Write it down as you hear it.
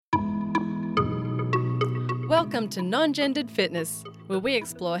Welcome to Non-Gendered Fitness, where we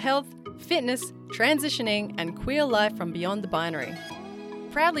explore health, fitness, transitioning, and queer life from beyond the binary.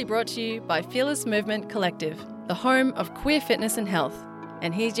 Proudly brought to you by Fearless Movement Collective, the home of queer fitness and health.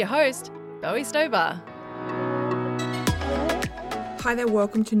 And here's your host, Bowie Stover. Hi there,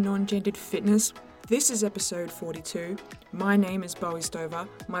 welcome to Non-Gendered Fitness. This is episode 42. My name is Bowie Stover,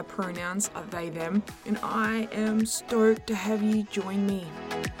 my pronouns are they, them, and I am stoked to have you join me.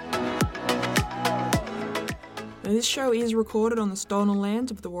 Now, this show is recorded on the stolen lands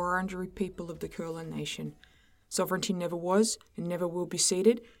of the Wurundjeri people of the Kulin Nation. Sovereignty never was and never will be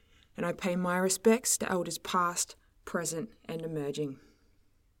ceded, and I pay my respects to elders past, present, and emerging.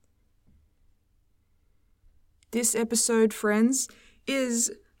 This episode, friends,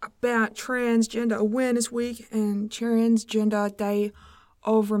 is about Transgender Awareness Week and Transgender Day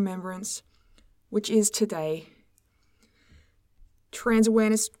of Remembrance, which is today. Trans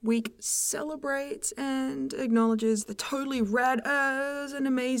Awareness Week celebrates and acknowledges the totally rad-as and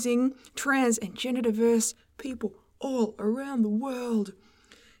amazing trans and gender diverse people all around the world.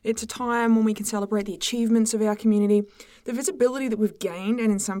 It's a time when we can celebrate the achievements of our community, the visibility that we've gained,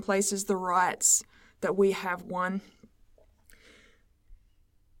 and in some places the rights that we have won.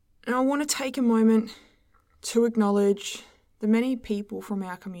 And I want to take a moment to acknowledge the many people from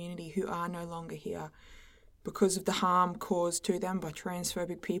our community who are no longer here because of the harm caused to them by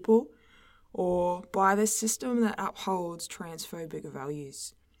transphobic people or by the system that upholds transphobic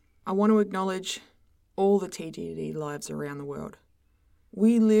values. I want to acknowledge all the TGD lives around the world.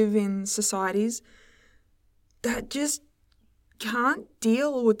 We live in societies that just can't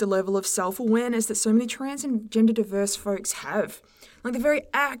deal with the level of self-awareness that so many trans and gender diverse folks have. Like, the very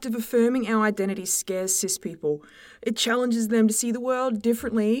act of affirming our identity scares cis people. It challenges them to see the world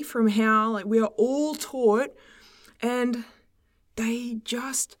differently from how we are all taught, and they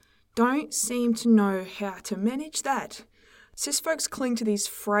just don't seem to know how to manage that. Cis folks cling to these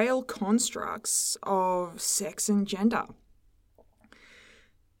frail constructs of sex and gender.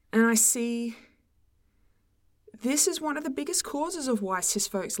 And I see this is one of the biggest causes of why cis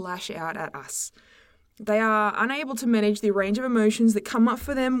folks lash out at us. They are unable to manage the range of emotions that come up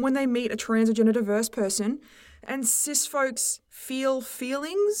for them when they meet a trans or gender diverse person, and cis folks feel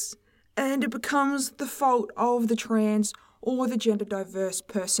feelings, and it becomes the fault of the trans or the gender diverse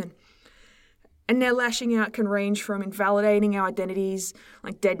person. And their lashing out can range from invalidating our identities,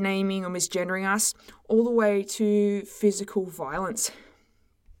 like dead naming or misgendering us, all the way to physical violence.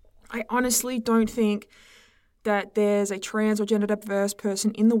 I honestly don't think that there's a trans or gender diverse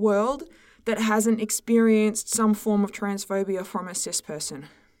person in the world that hasn't experienced some form of transphobia from a cis person.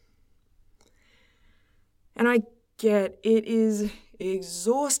 And I get it is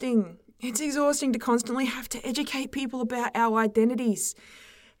exhausting. It's exhausting to constantly have to educate people about our identities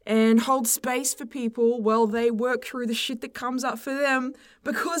and hold space for people while they work through the shit that comes up for them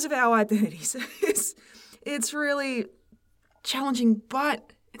because of our identities. It's really challenging,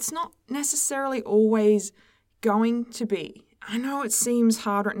 but it's not necessarily always going to be. I know it seems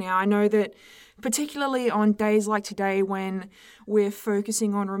hard right now. I know that particularly on days like today when we're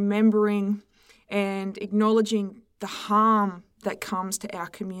focusing on remembering and acknowledging the harm that comes to our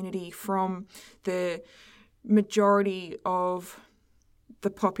community from the majority of the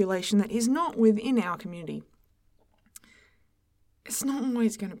population that is not within our community. It's not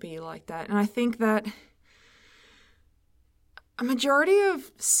always going to be like that. And I think that a majority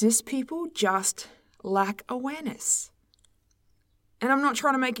of cis people just lack awareness. And I'm not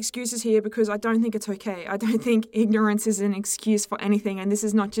trying to make excuses here because I don't think it's okay. I don't think ignorance is an excuse for anything. And this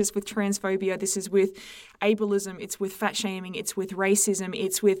is not just with transphobia. This is with ableism. It's with fat shaming. It's with racism.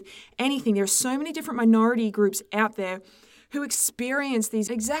 It's with anything. There are so many different minority groups out there who experience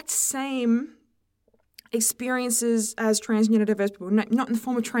these exact same experiences as transgender diverse people, not in the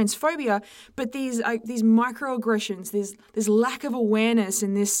form of transphobia, but these microaggressions, this lack of awareness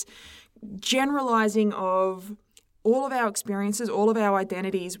and this generalizing of all of our experiences, all of our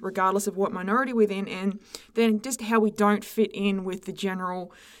identities, regardless of what minority we're in, and then just how we don't fit in with the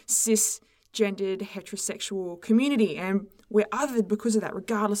general cisgendered heterosexual community. And we're othered because of that,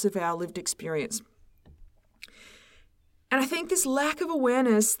 regardless of our lived experience. And I think this lack of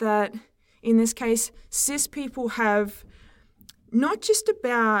awareness that, in this case, cis people have, not just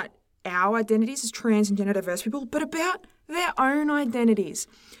about our identities as trans and gender diverse people, but about their own identities.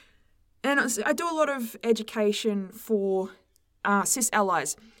 And I do a lot of education for cis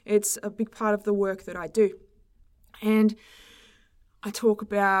allies. It's a big part of the work that I do. And I talk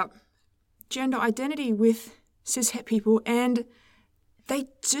about gender identity with cis het people, and they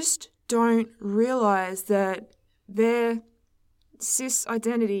just don't realise that their cis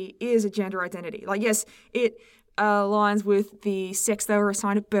identity is a gender identity. Like, yes, it aligns with the sex they were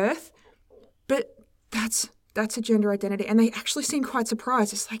assigned at birth, but that's a gender identity. And they actually seem quite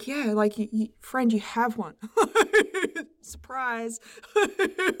surprised. It's like, yeah, like, friend, you have one. Surprise.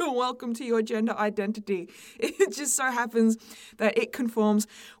 Welcome to your gender identity. It just so happens that it conforms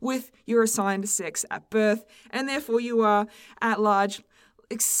with your assigned sex at birth, and therefore you are at large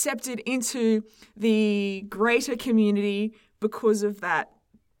accepted into the greater community because of that.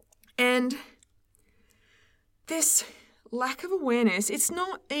 And this lack of awareness, it's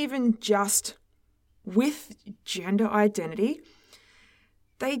not even just with gender identity.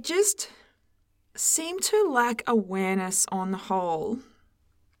 They just seem to lack awareness on the whole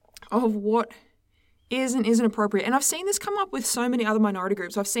of what is and isn't appropriate. And I've seen this come up with so many other minority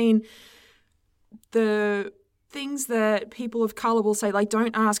groups. I've seen the things that people of colour will say, like,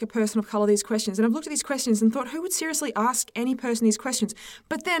 don't ask a person of colour these questions. And I've looked at these questions and thought, who would seriously ask any person these questions?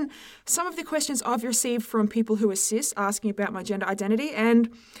 But then some of the questions I've received from people who are cis asking about my gender identity, and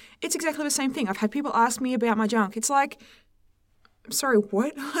it's exactly the same thing. I've had people ask me about my junk. It's like, I'm sorry,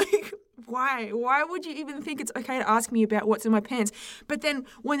 what? Like, why? Why would you even think it's okay to ask me about what's in my pants? But then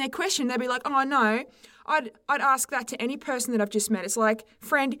when they question, they'll be like, oh no, I'd ask that to any person that I've just met. It's like,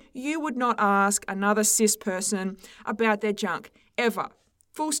 friend, you would not ask another cis person about their junk, ever.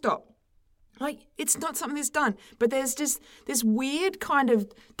 Full stop. Like, it's not something that's done. But there's just this weird kind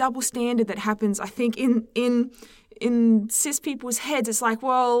of double standard that happens, I think, in cis people's heads. It's like,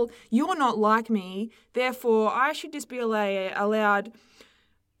 well, you're not like me, therefore I should just be allowed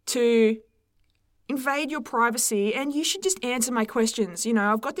to invade your privacy, and you should just answer my questions. You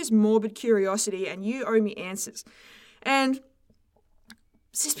know, I've got this morbid curiosity and you owe me answers. And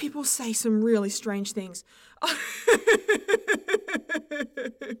cis people say some really strange things.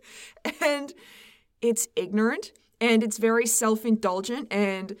 And it's ignorant, and it's very self-indulgent,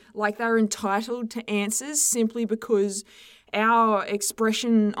 and like they're entitled to answers simply because our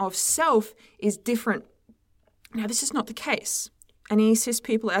expression of self is different. Now, this is not the case. Any cis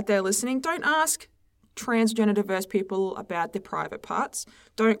people out there listening, don't ask transgender diverse people about their private parts.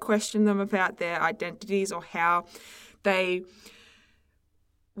 Don't question them about their identities or how they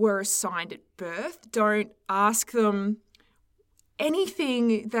were assigned at birth. Don't ask them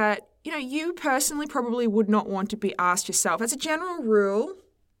anything that, you know, you personally probably would not want to be asked yourself. As a general rule,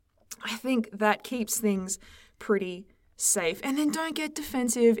 I think that keeps things pretty safe. And then don't get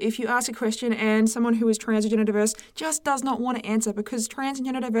defensive if you ask a question and someone who is trans or gender diverse just does not want to answer, because trans and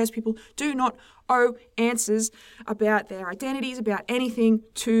gender diverse people do not owe answers about their identities, about anything,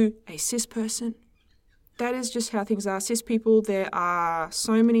 to a cis person. That is just how things are. Cis people, there are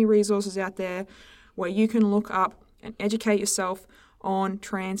so many resources out there where you can look up and educate yourself on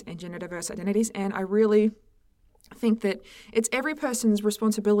trans and gender diverse identities, and I really think that it's every person's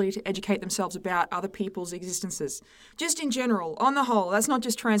responsibility to educate themselves about other people's existences. Just in general, on the whole, that's not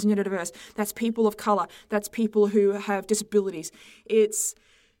just trans and gender diverse, that's people of colour, that's people who have disabilities. It's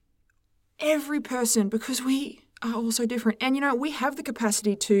every person, because we are all so different. And, you know, we have the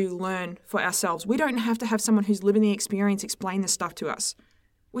capacity to learn for ourselves. We don't have to have someone who's living the experience explain this stuff to us.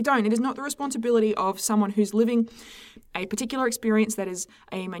 We don't. It is not the responsibility of someone who's living a particular experience that is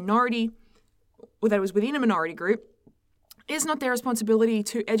a minority, or that was within a minority group. It is not their responsibility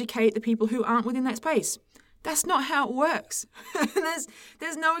to educate the people who aren't within that space. That's not how it works.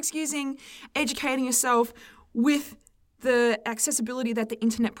 There's no excusing educating yourself with the accessibility that the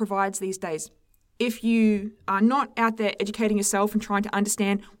internet provides these days. If you are not out there educating yourself and trying to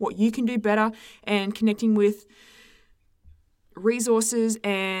understand what you can do better and connecting with resources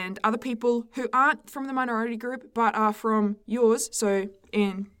and other people who aren't from the minority group but are from yours, so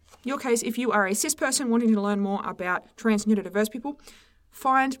in your case, if you are a cis person wanting to learn more about trans and gender diverse people,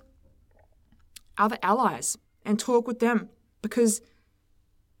 find other allies and talk with them, because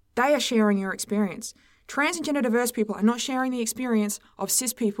they are sharing your experience. Trans and gender diverse people are not sharing the experience of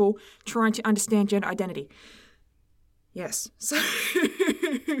cis people trying to understand gender identity. Yes. So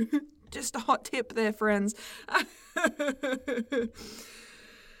just a hot tip there, friends.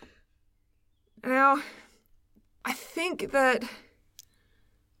 Now, I think that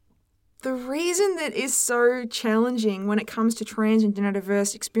the reason that is so challenging when it comes to trans and gender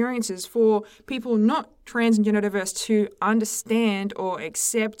diverse experiences for people not trans and gender diverse to understand or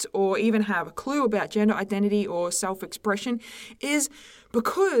accept or even have a clue about gender identity or self-expression is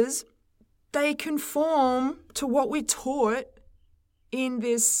because they conform to what we're taught in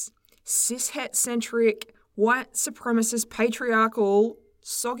this cis-het-centric, white supremacist, patriarchal,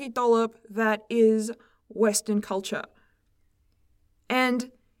 soggy dollop that is Western culture.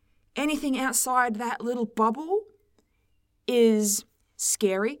 And anything outside that little bubble is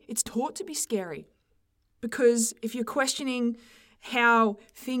scary. It's taught to be scary because if you're questioning how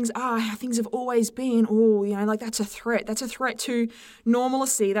things are, how things have always been, that's a threat. That's a threat to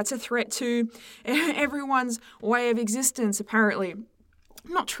normalcy. That's a threat to everyone's way of existence, apparently.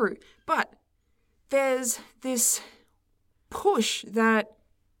 Not true. But there's this push that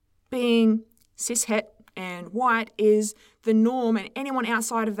being cishet and white is the norm and anyone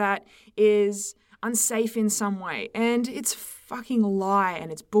outside of that is unsafe in some way. And it's fucking lie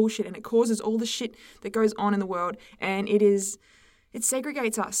and it's bullshit and it causes all the shit that goes on in the world and it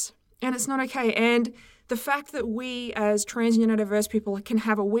segregates us and it's not okay. And the fact that we as transgender diverse people can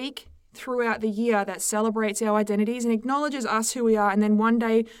have a week throughout the year that celebrates our identities and acknowledges us who we are, and then one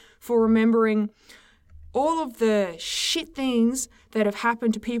day for remembering all of the shit things that have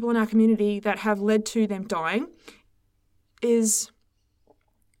happened to people in our community that have led to them dying is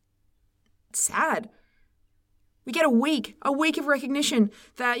sad. We get a week of recognition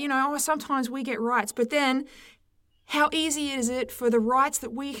that, sometimes we get rights, but then how easy is it for the rights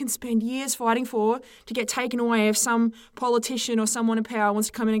that we can spend years fighting for to get taken away if some politician or someone in power wants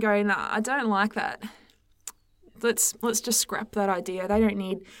to come in and go, nah, I don't like that. Let's just scrap that idea. They don't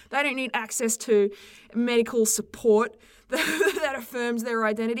need access to medical support that affirms their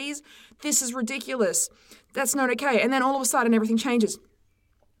identities. This is ridiculous. That's not okay. And then all of a sudden everything changes.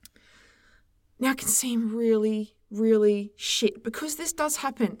 Now it can seem really, really shit because this does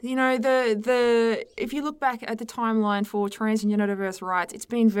happen. If you look back at the timeline for trans and gender diverse rights, it's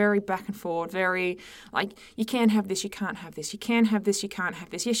been very back and forth, very like you can have this, you can't have this, you can have this, you can't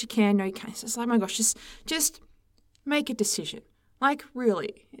have this. Yes, you can, no, you can't. It's just like, my gosh, just make a decision. Like,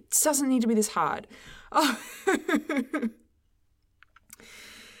 really, it doesn't need to be this hard. Oh.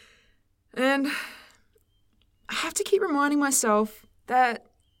 And I have to keep reminding myself that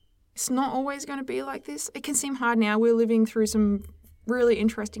it's not always going to be like this. It can seem hard now. We're living through some really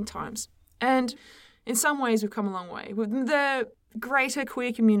interesting times. And in some ways, we've come a long way. The greater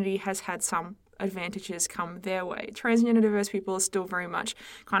queer community has had some advantages come their way. Transgender diverse people are still very much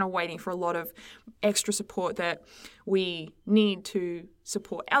kind of waiting for a lot of extra support that we need to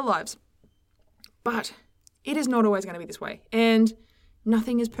support our lives. But it is not always going to be this way. And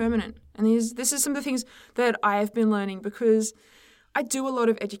nothing is permanent. And this is some of the things that I have been learning because I do a lot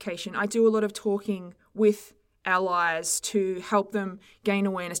of education. I do a lot of talking with allies to help them gain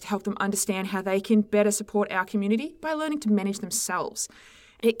awareness, to help them understand how they can better support our community by learning to manage themselves.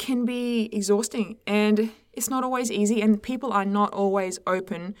 It can be exhausting and it's not always easy and people are not always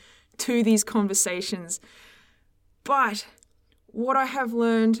open to these conversations. But what I have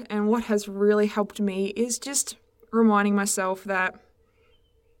learned and what has really helped me is just reminding myself that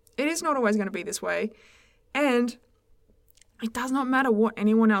it is not always going to be this way. And it does not matter what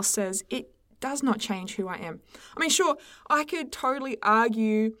anyone else says. It does not change who I am. I mean, sure, I could totally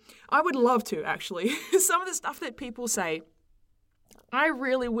argue. I would love to, actually. Some of the stuff that people say, I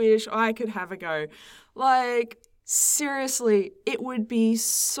really wish I could have a go. Like, seriously, it would be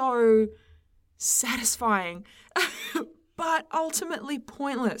so satisfying, but ultimately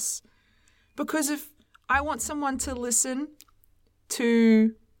pointless. Because if I want someone to listen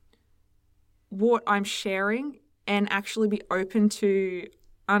to what I'm sharing and actually be open to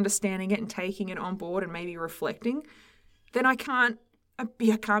understanding it and taking it on board and maybe reflecting, then I can't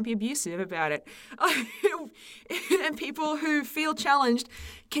be abusive about it. And people who feel challenged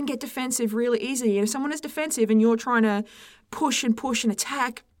can get defensive really easily. And if someone is defensive and you're trying to push and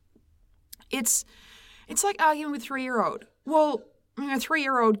attack, it's like arguing with a 3-year-old. Well, a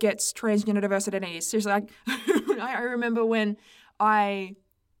 3-year-old gets transgender diverse identities. Seriously, I remember when I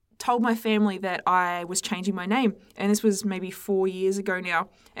told my family that I was changing my name, and this was maybe 4 years ago now,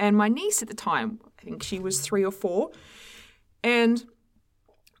 and my niece at the time, I think she was 3 or 4, and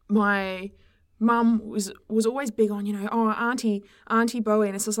my mum was always big on, Auntie Bowie,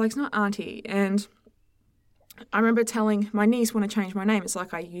 and it's just like, it's not Auntie. And I remember telling my niece when I changed my name, it's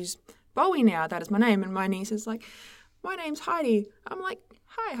like I use Bowie now, that is my name, and my niece is like, my name's Heidi. I'm like,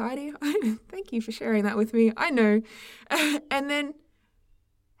 hi Heidi, thank you for sharing that with me, I know. And then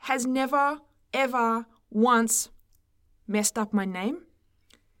has never, ever once messed up my name,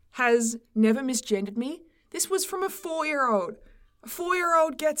 has never misgendered me. This was from a 4-year-old. A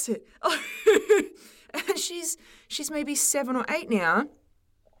 4-year-old gets it. And she's maybe 7 or 8 now.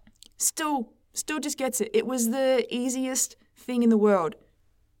 Still just gets it. It was the easiest thing in the world.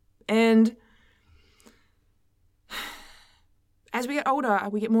 And as we get older,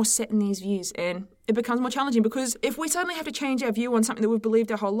 we get more set in these views and it becomes more challenging because if we suddenly have to change our view on something that we've believed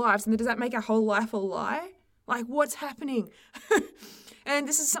our whole lives, then does that make our whole life a lie? Like, what's happening? And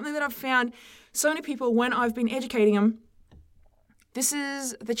this is something that I've found so many people when I've been educating them this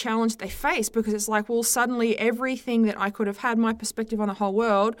is the challenge they face, because it's like, well, suddenly everything that I could have had, my perspective on the whole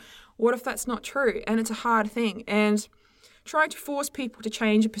world, what if that's not true? And it's a hard thing. And trying to force people to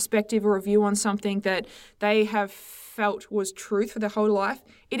change a perspective or a view on something that they have felt was truth for their whole life,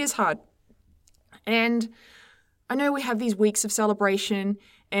 it is hard. And I know we have these weeks of celebration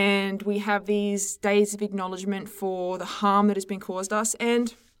and we have these days of acknowledgement for the harm that has been caused us.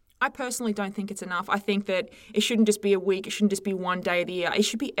 And I personally don't think it's enough. I think that it shouldn't just be a week. It shouldn't just be one day of the year. It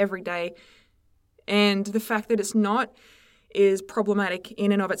should be every day. And the fact that it's not is problematic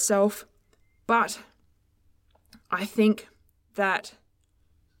in and of itself. But I think that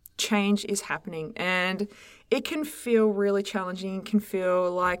change is happening, and it can feel really challenging. It can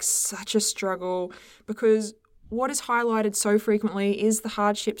feel like such a struggle, because what is highlighted so frequently is the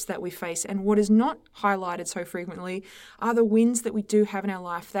hardships that we face, and what is not highlighted so frequently are the wins that we do have in our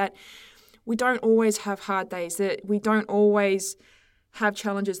life, that we don't always have hard days, that we don't always have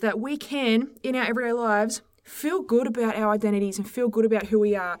challenges, that we can, in our everyday lives, feel good about our identities and feel good about who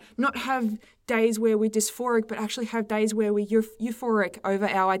we are, not have days where we're dysphoric, but actually have days where we're euphoric over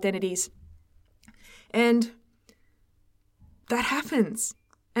our identities. And that happens.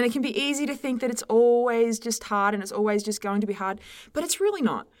 And it can be easy to think that it's always just hard and it's always just going to be hard, but it's really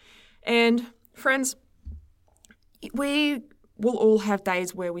not. And friends, we will all have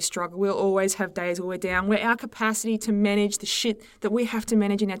days where we struggle. We'll always have days where we're down, where our capacity to manage the shit that we have to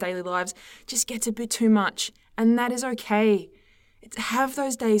manage in our daily lives just gets a bit too much. And that is okay. Have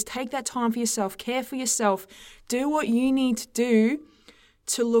those days. Take that time for yourself. Care for yourself. Do what you need to do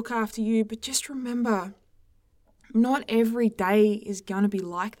to look after you. But just remember, not every day is going to be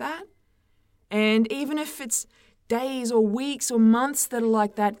like that. And even if it's days or weeks or months that are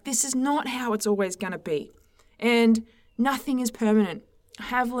like that, this is not how it's always going to be. And nothing is permanent. I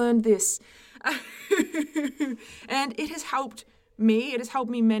have learned this. And it has helped me. It has helped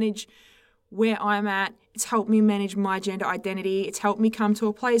me manage where I'm at. It's helped me manage my gender identity. It's helped me come to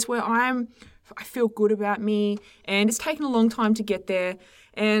a place where I feel good about me. And it's taken a long time to get there.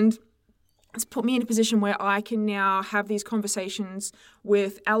 And it's put me in a position where I can now have these conversations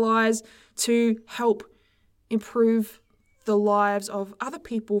with allies to help improve the lives of other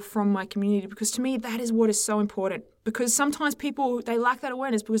people from my community, because to me that is what is so important. Because sometimes people, they lack that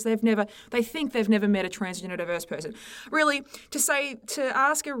awareness because they think they've never met a transgender diverse person. Really, to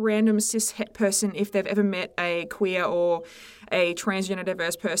ask a random cis het person if they've ever met a queer or a transgender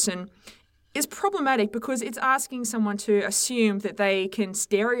diverse person is problematic, because it's asking someone to assume that they can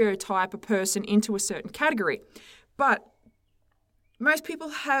stereotype a person into a certain category. But most people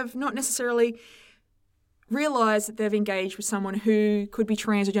have not necessarily realised that they've engaged with someone who could be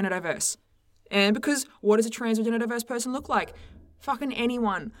trans or gender diverse. And because what does a trans or gender diverse person look like? Fucking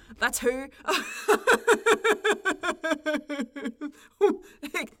anyone. That's who.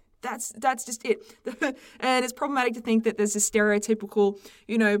 That's just it. And it's problematic to think that there's a stereotypical,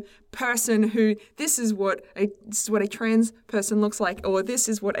 person who this is what a trans person looks like, or this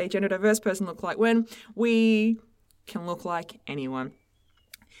is what a gender diverse person looks like, when we can look like anyone.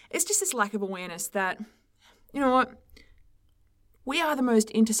 It's just this lack of awareness that, you know what? We are the most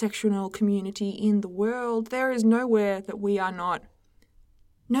intersectional community in the world. There is nowhere that we are not.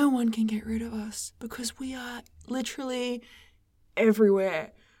 No one can get rid of us because we are literally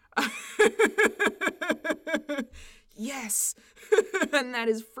everywhere. Yes. And that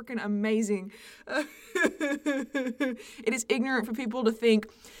is freaking amazing. It is ignorant for people to think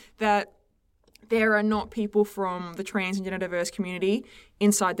that there are not people from the trans and gender diverse community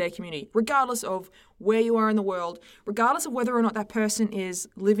inside their community, regardless of where you are in the world, regardless of whether or not that person is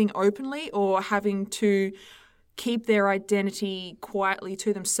living openly or having to keep their identity quietly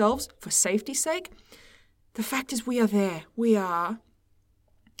to themselves for safety's sake. The fact is we are there. We are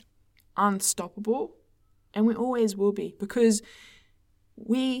unstoppable, and we always will be, because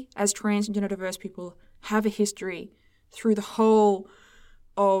we as trans and gender diverse people have a history through the whole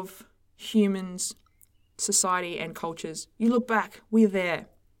of humans, society and cultures. You look back, we're there.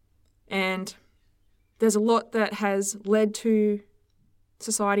 And there's a lot that has led to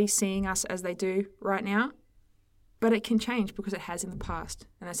society seeing us as they do right now, but it can change because it has in the past,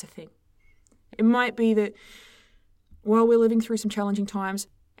 and that's the thing. It might be that while we're living through some challenging times,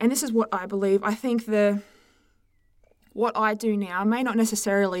 and this is what I believe, I think what I do now may not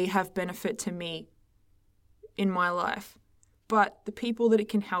necessarily have benefit to me in my life, but the people that it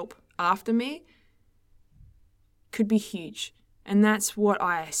can help after me could be huge. And that's what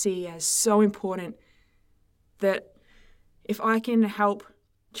I see as so important, that if I can help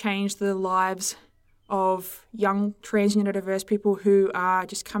change the lives of young transgender diverse people who are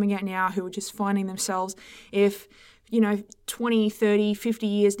just coming out now, who are just finding themselves, if 20, 30, 50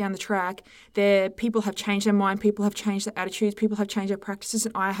 years down the track, people have changed their mind, people have changed their attitudes, people have changed their practices,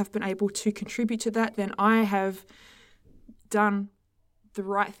 and I have been able to contribute to that, then I have done the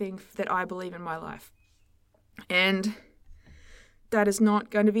right thing that I believe in my life. And that is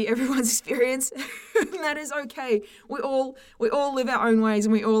not going to be everyone's experience. That is okay. We all live our own ways,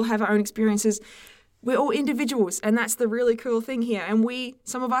 and we all have our own experiences. We're all individuals, and that's the really cool thing here. And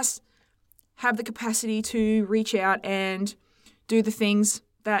some of us have the capacity to reach out and do the things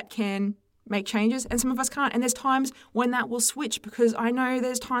that can make changes, and some of us can't. And there's times when that will switch, because I know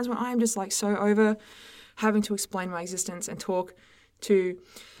there's times when I'm just like so over having to explain my existence and talk to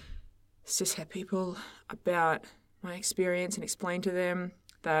cishet people about my experience and explain to them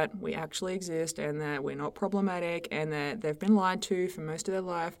that we actually exist and that we're not problematic and that they've been lied to for most of their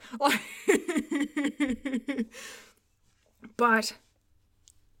life. But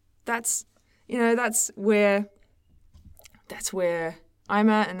that's where I'm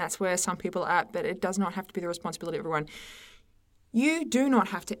at, and that's where some people are at, but it does not have to be the responsibility of everyone. You do not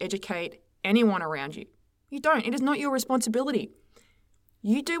have to educate anyone around you. You don't. It is not your responsibility.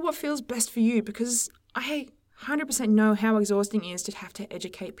 You do what feels best for you, because I 100% know how exhausting it is to have to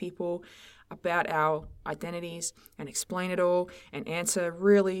educate people about our identities and explain it all and answer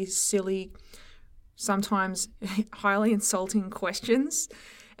really silly, sometimes highly insulting questions,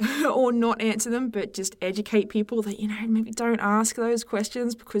 or not answer them, but just educate people that, maybe don't ask those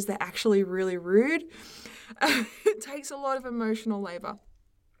questions because they're actually really rude. It takes a lot of emotional labor.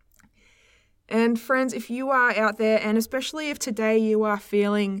 And friends, if you are out there, and especially if today you are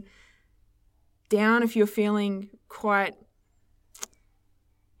feeling down, if you're feeling quite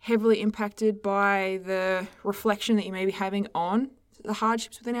heavily impacted by the reflection that you may be having on the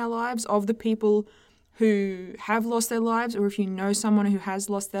hardships within our lives of the people who have lost their lives, or if you know someone who has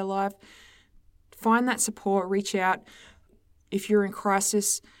lost their life, find that support, reach out. If you're in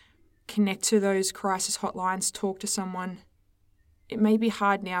crisis, connect to those crisis hotlines, talk to someone. It may be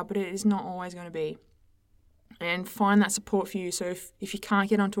hard now, but it is not always going to be. And find that support for you. So if you can't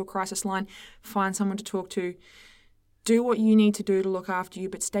get onto a crisis line, find someone to talk to. Do what you need to do to look after you,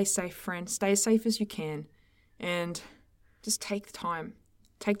 but stay safe, friend. Stay as safe as you can. And just take the time.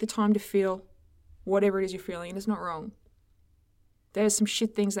 Take the time to feel whatever it is you're feeling. It is not wrong. There's some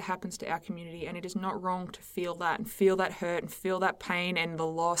shit things that happens to our community, and it is not wrong to feel that and feel that hurt and feel that pain and the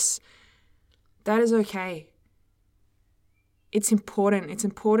loss. That is okay. It's important. It's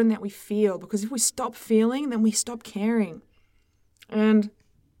important that we feel, because if we stop feeling, then we stop caring. And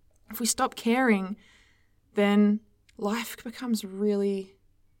if we stop caring, then life becomes really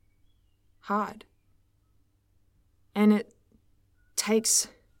hard. And it takes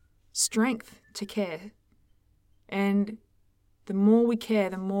strength to care. And the more we care,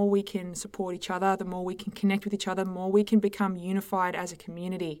 the more we can support each other, the more we can connect with each other, the more we can become unified as a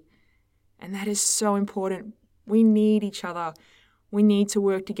community. And that is so important. We need each other. We need to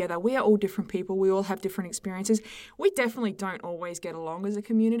work together. We are all different people. We all have different experiences. We definitely don't always get along as a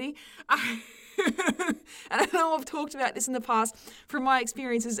community. And I know I've talked about this in the past from my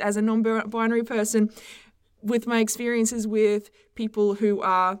experiences as a non-binary person, with my experiences with people who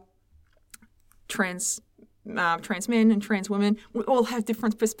are trans men and trans women. We all have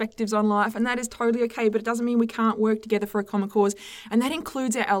different perspectives on life, and that is totally okay, but it doesn't mean we can't work together for a common cause, and that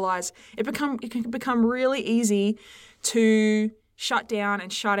includes our allies. It can become really easy to shut down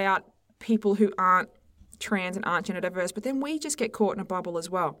and shut out people who aren't trans and aren't gender diverse, but then we just get caught in a bubble as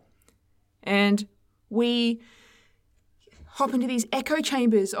well. And we hop into these echo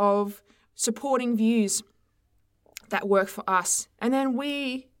chambers of supporting views that work for us, and then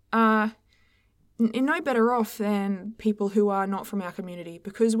we are no better off than people who are not from our community,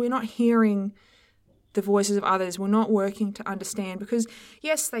 because we're not hearing the voices of others. We're not working to understand, because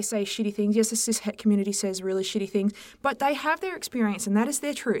yes, they say shitty things. Yes, the cishet community says really shitty things, but they have their experience, and that is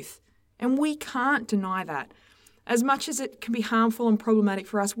their truth. And we can't deny that. As much as it can be harmful and problematic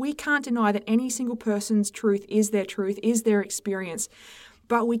for us, we can't deny that any single person's truth, is their experience.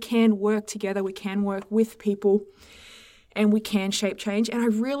 But we can work together. We can work with people, and we can shape change. And I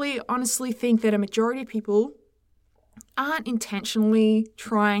really honestly think that a majority of people aren't intentionally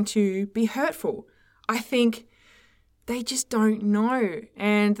trying to be hurtful. I think they just don't know,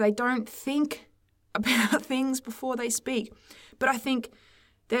 and they don't think about things before they speak. But I think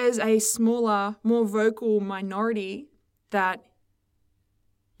there's a smaller, more vocal minority that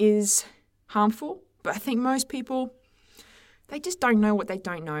is harmful. But I think most people, they just don't know what they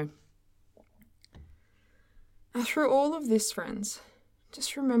don't know. Now, through all of this, friends,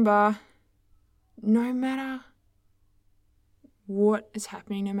 just remember, no matter what is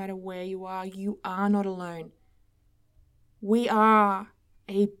happening, no matter where you are not alone. We are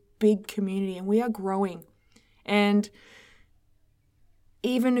a big community and we are growing. And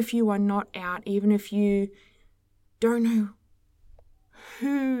even if you are not out, even if you don't know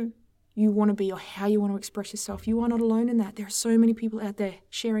who you want to be or how you want to express yourself, you are not alone in that. There are so many people out there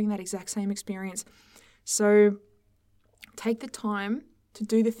sharing that exact same experience. So take the time to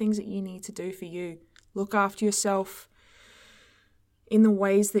do the things that you need to do for you. Look after yourself in the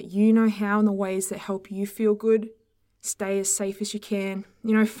ways that you know how, in the ways that help you feel good. Stay as safe as you can.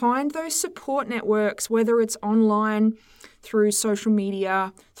 Find those support networks, whether it's online, through social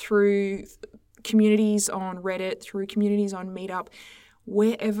media, through communities on Reddit, through communities on Meetup.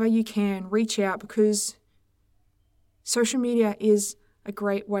 Wherever you can, reach out, because social media is a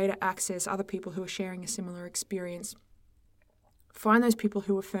great way to access other people who are sharing a similar experience. Find those people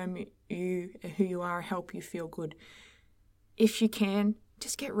who affirm you and who you are and help you feel good. If you can,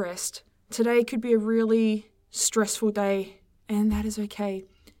 just get rest. Today could be a really stressful day, and that is okay.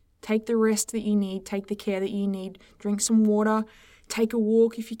 Take the rest that you need, take the care that you need, drink some water, take a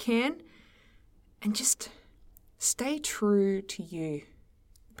walk if you can, and just stay true to you,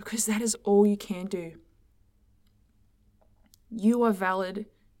 because that is all you can do. You are valid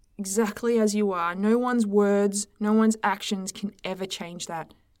exactly as you are. No one's words, no one's actions can ever change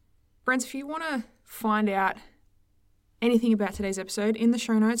that. Friends, if you want to find out anything about today's episode, in the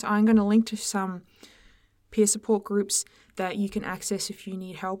show notes, I'm going to link to some peer support groups that you can access if you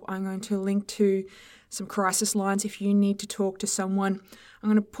need help. I'm going to link to some crisis lines if you need to talk to someone. I'm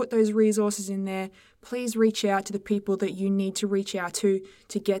going to put those resources in there. Please reach out to the people that you need to reach out to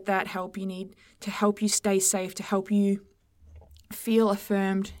get that help you need, to help you stay safe, to help you feel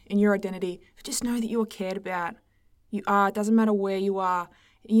affirmed in your identity. Just know that you are cared about. You are. It doesn't matter where you are.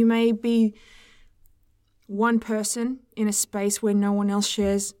 You may be one person in a space where no one else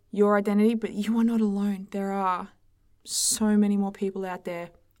shares your identity, but you are not alone. There are so many more people out there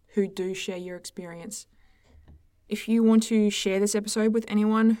who do share your experience. If you want to share this episode with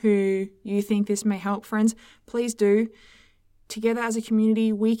anyone who you think this may help, friends, please do. Together as a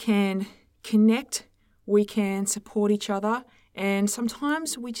community, we can connect, we can support each other, and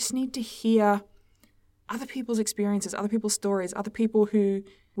sometimes we just need to hear other people's experiences, other people's stories, other people who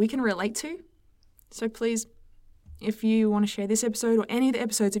we can relate to. So please, if you want to share this episode or any of the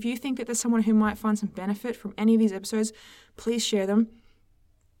episodes, if you think that there's someone who might find some benefit from any of these episodes, please share them.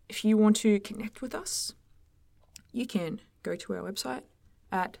 If you want to connect with us, you can go to our website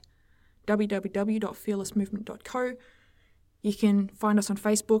at www.fearlessmovement.co. You can find us on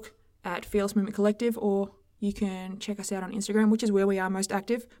Facebook at Fearless Movement Collective, or you can check us out on Instagram, which is where we are most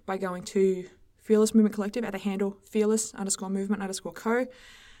active, by going to Fearless Movement Collective at the handle fearless_movement_co.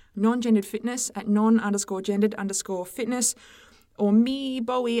 Non-gendered fitness at non_gendered_fitness, or me,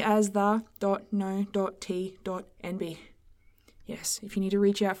 Bowie, as the .no.t.nb. Yes, if you need to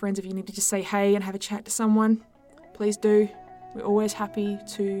reach out, friends, if you need to just say hey and have a chat to someone, please do. We're always happy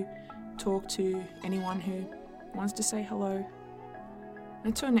to talk to anyone who wants to say hello.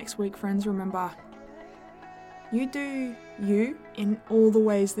 Until next week, friends, remember, you do you in all the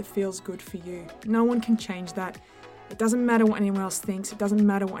ways that feels good for you. No one can change that. It doesn't matter what anyone else thinks. It doesn't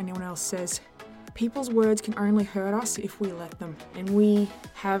matter what anyone else says. People's words can only hurt us if we let them. And we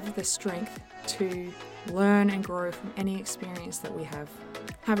have the strength to learn and grow from any experience that we have.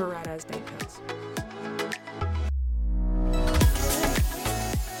 Have a rad as day, pals.